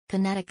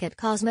Connecticut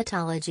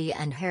Cosmetology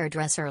and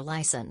Hairdresser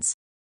License.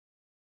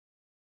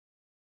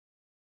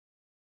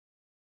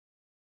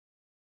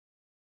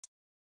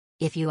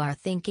 If you are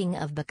thinking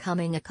of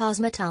becoming a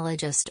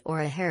cosmetologist or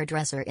a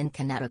hairdresser in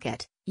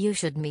Connecticut, you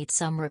should meet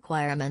some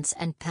requirements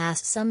and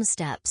pass some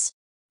steps.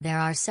 There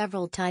are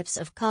several types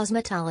of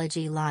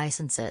cosmetology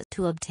licenses.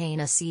 To obtain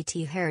a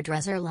CT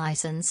hairdresser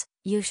license,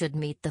 you should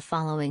meet the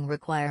following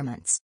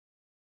requirements.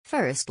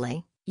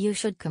 Firstly, you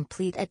should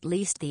complete at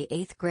least the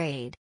 8th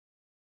grade.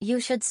 You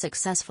should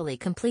successfully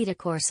complete a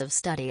course of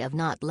study of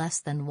not less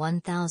than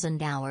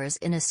 1,000 hours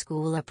in a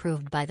school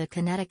approved by the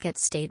Connecticut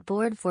State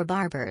Board for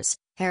Barbers,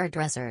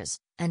 Hairdressers,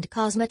 and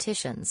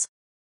Cosmeticians.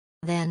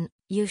 Then,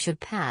 you should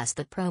pass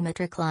the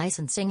Prometric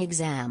licensing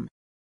exam.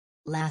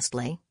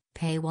 Lastly,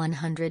 pay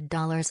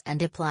 $100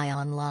 and apply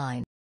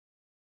online.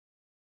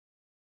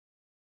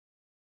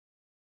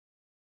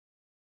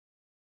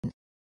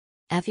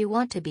 If you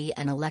want to be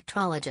an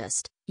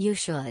electrologist, you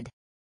should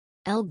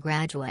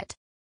graduate.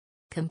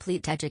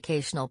 Complete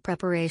educational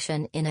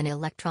preparation in an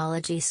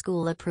electrology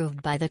school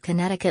approved by the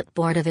Connecticut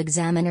Board of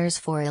Examiners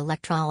for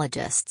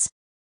Electrologists.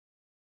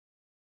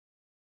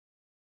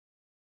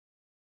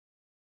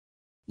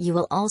 You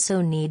will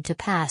also need to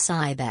pass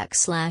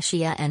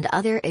IBEC/IA and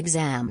other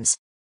exams.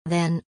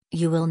 Then,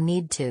 you will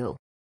need to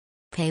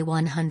pay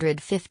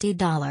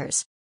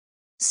 $150.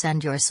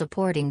 Send your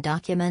supporting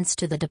documents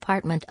to the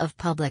Department of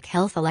Public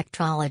Health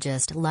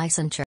Electrologist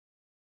Licensure.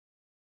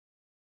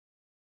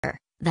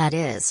 That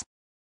is,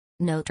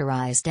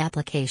 notarized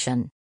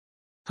application,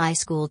 high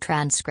school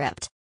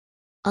transcript,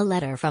 a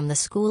letter from the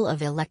School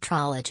of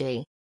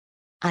Electrology,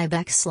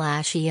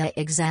 IBEC/IA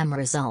exam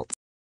results.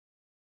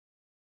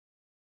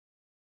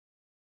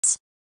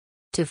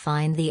 To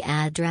find the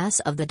address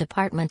of the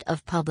Department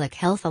of Public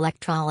Health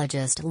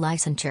Electrologist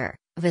Licensure,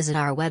 visit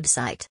our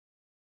website.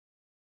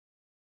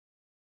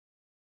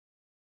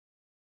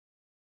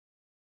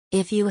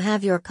 If you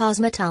have your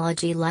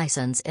cosmetology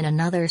license in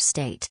another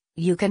state,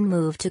 you can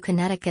move to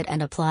Connecticut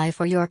and apply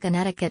for your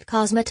Connecticut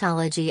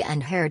Cosmetology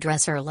and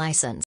Hairdresser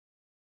License.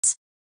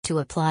 To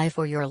apply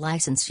for your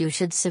license, you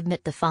should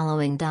submit the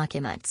following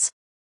documents: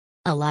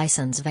 a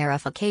license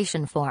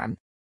verification form.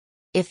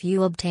 If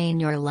you obtain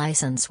your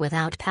license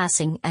without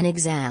passing an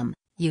exam,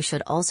 you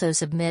should also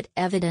submit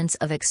evidence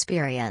of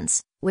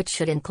experience, which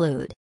should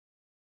include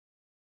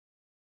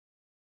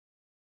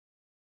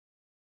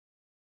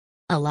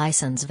a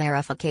license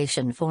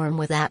verification form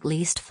with at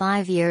least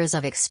 5 years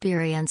of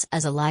experience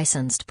as a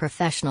licensed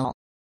professional,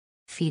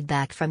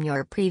 feedback from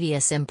your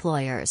previous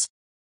employers,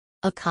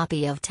 a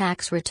copy of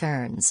tax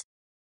returns.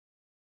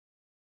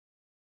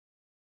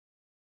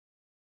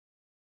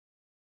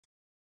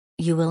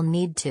 You will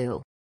need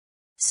to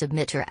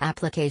submit your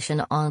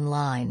application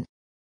online.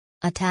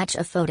 Attach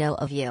a photo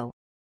of you.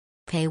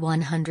 Pay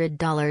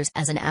 $100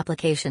 as an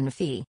application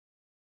fee.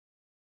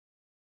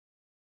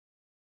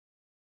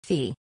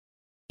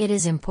 It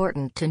is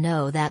important to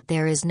know that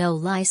there is no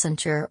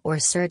licensure or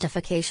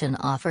certification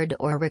offered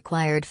or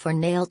required for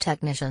nail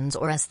technicians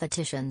or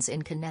estheticians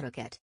in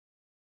Connecticut.